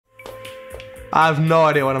I have no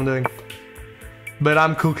idea what I'm doing. But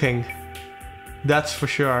I'm cooking. That's for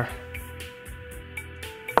sure.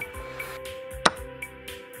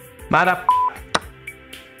 Mother.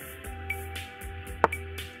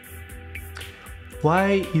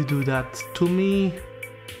 Why you do that to me?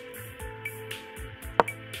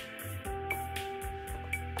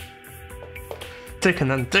 Take him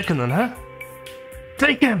then, huh?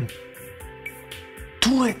 Take him!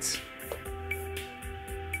 Do it!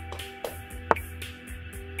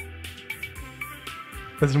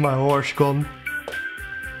 That's my horse gone.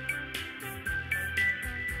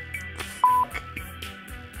 Fuck.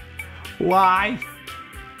 Why?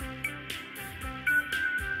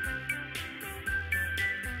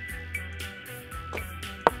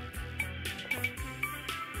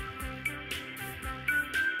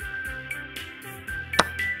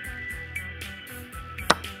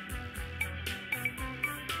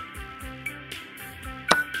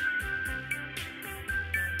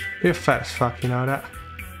 You're fat as fuck, you know that.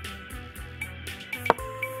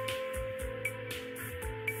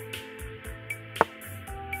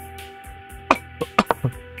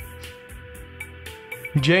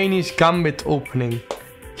 Janie's Gambit opening.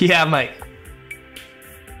 Yeah, mate.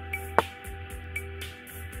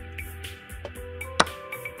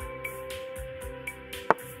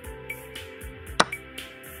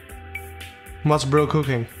 What's bro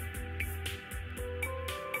cooking?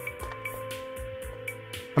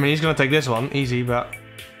 I mean, he's gonna take this one, easy, but...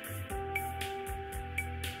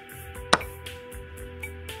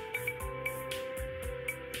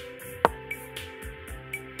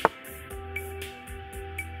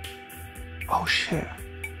 Oh shit.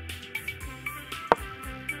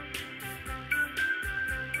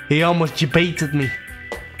 He almost debated me.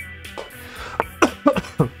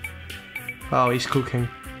 Oh, he's cooking.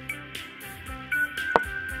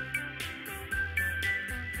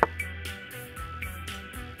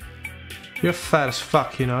 You're fat as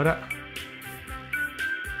fuck, you know that?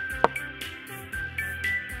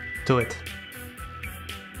 Do it.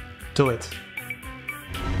 Do it.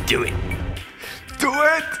 Do it. Do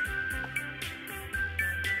it!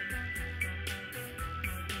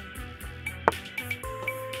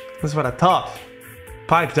 That's what I thought.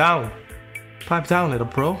 Pipe down. Pipe down, little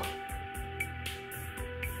bro.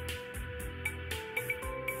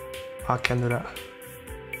 I can do that.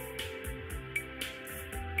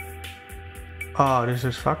 Oh, this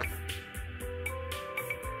is fucked.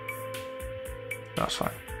 That's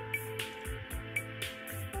fine.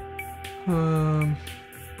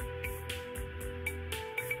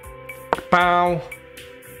 Pow.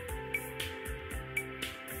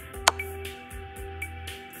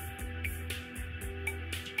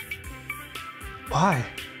 Why?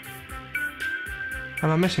 Am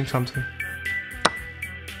I missing something?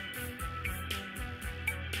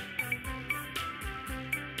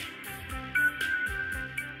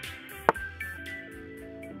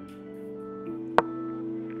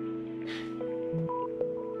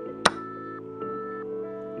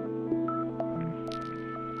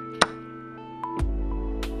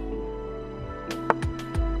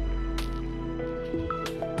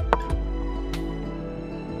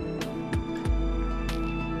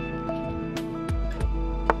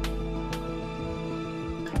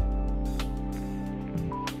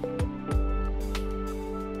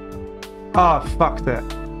 Oh, fuck that.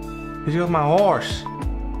 He's got my horse.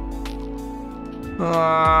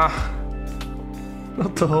 Ah,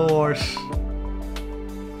 not the horse.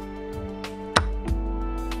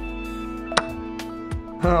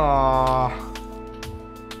 Ah.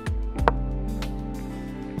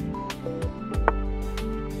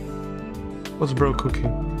 What's bro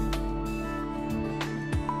cooking?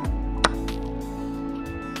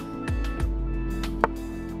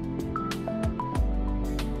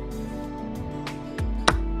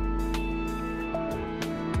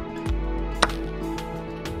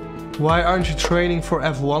 Why aren't you training for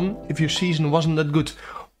F1 if your season wasn't that good?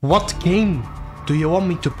 What game do you want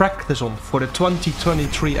me to practice on for the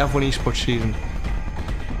 2023 F1 esports season?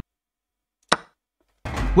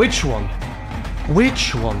 Which one?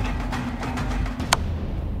 Which one?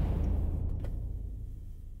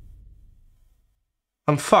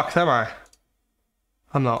 I'm fucked, am I?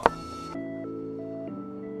 I'm not.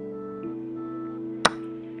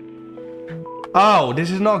 Oh, this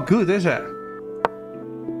is not good, is it?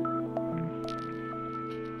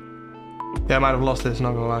 Yeah, I might have lost this,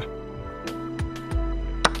 not gonna lie.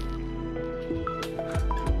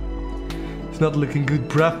 It's not looking good,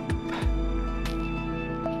 bruh.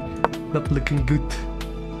 Not looking good.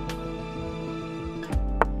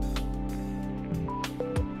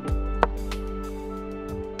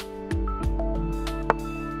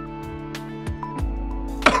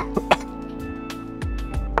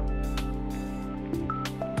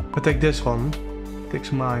 I take this one.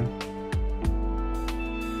 Takes mine.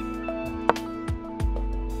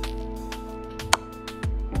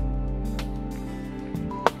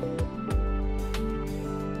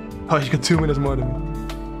 Oh, he's got 2 minutes more than me.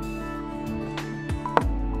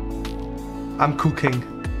 I'm cooking.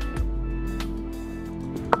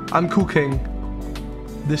 I'm cooking.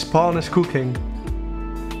 This pawn is cooking.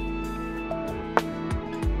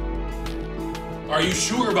 Are you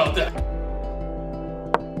sure about that?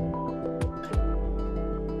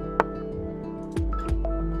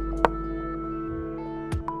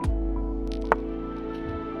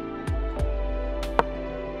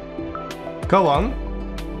 Go on.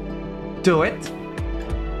 Do it.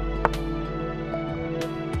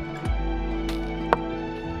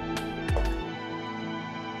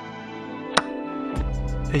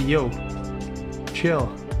 Hey yo. Chill.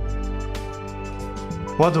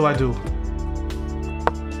 What do I do?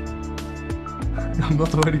 I'm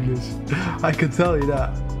not winning this. I can tell you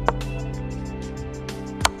that.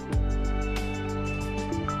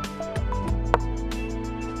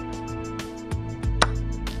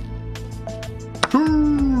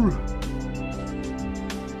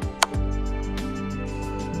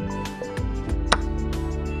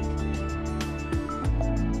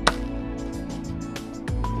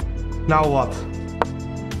 Now what?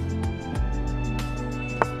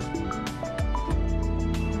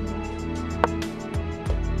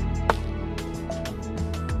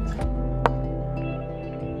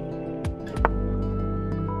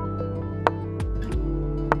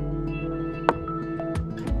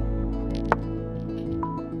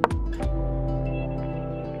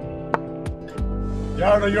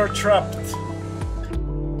 Jarno, you're trapped.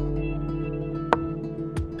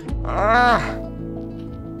 Ah!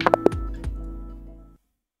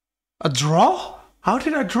 A draw? How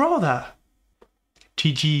did I draw that?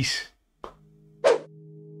 GG's.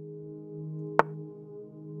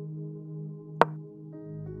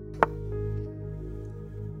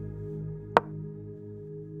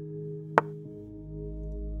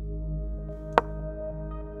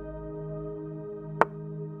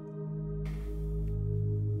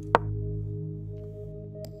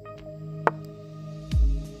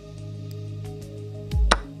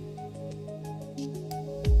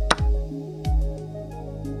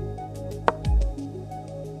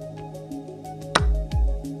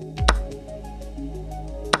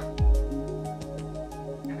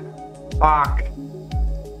 Fuck.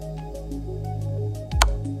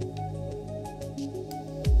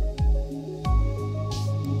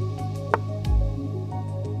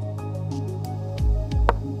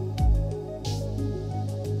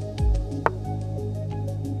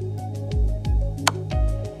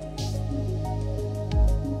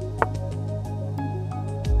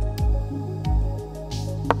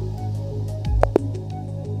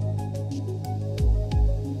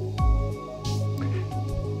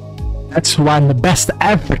 That's why I'm the best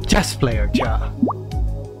ever chess player, ja.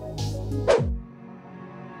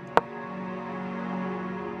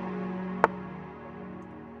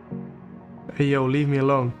 Hey yo, leave me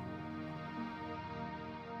alone.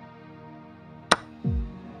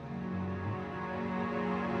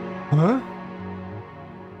 Huh?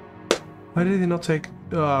 Why did he not take...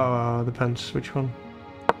 Oh, depends which one.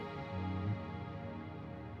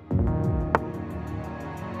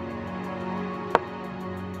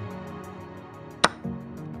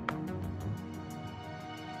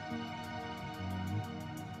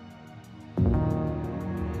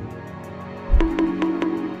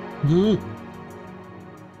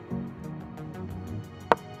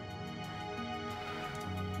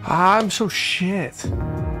 I'm so shit.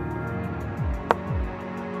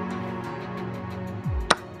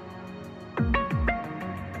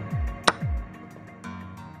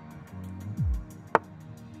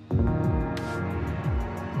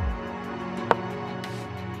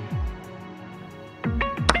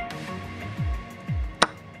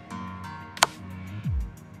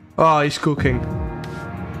 Oh, he's cooking.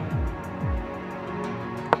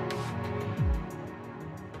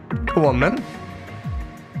 Come on, man.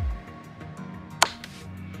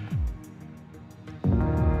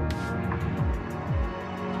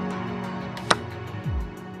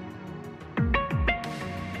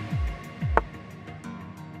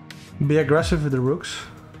 Be aggressive with the rooks.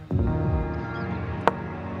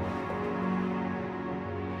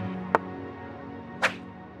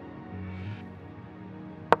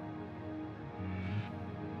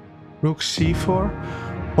 Rook c4.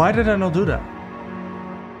 Why did I not do that?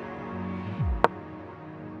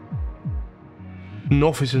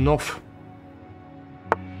 Enough is enough.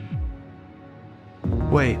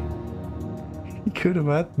 Wait. He could have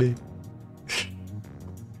had me.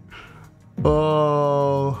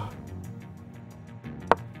 Oh.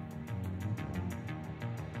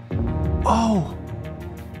 Oh.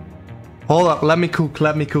 Hold up, let me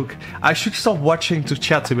cook. I should stop watching to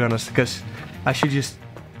chat, to be honest, because I should just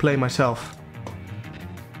play myself.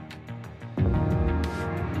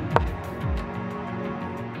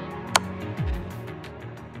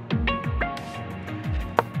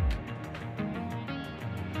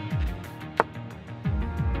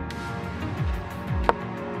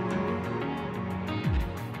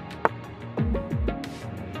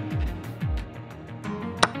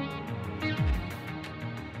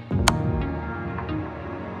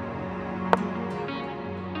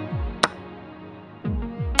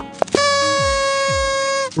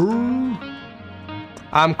 Ooh.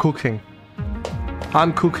 I'm cooking,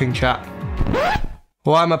 chat.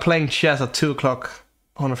 Why am I playing chess at 2 o'clock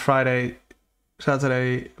on a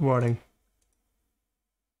Saturday morning?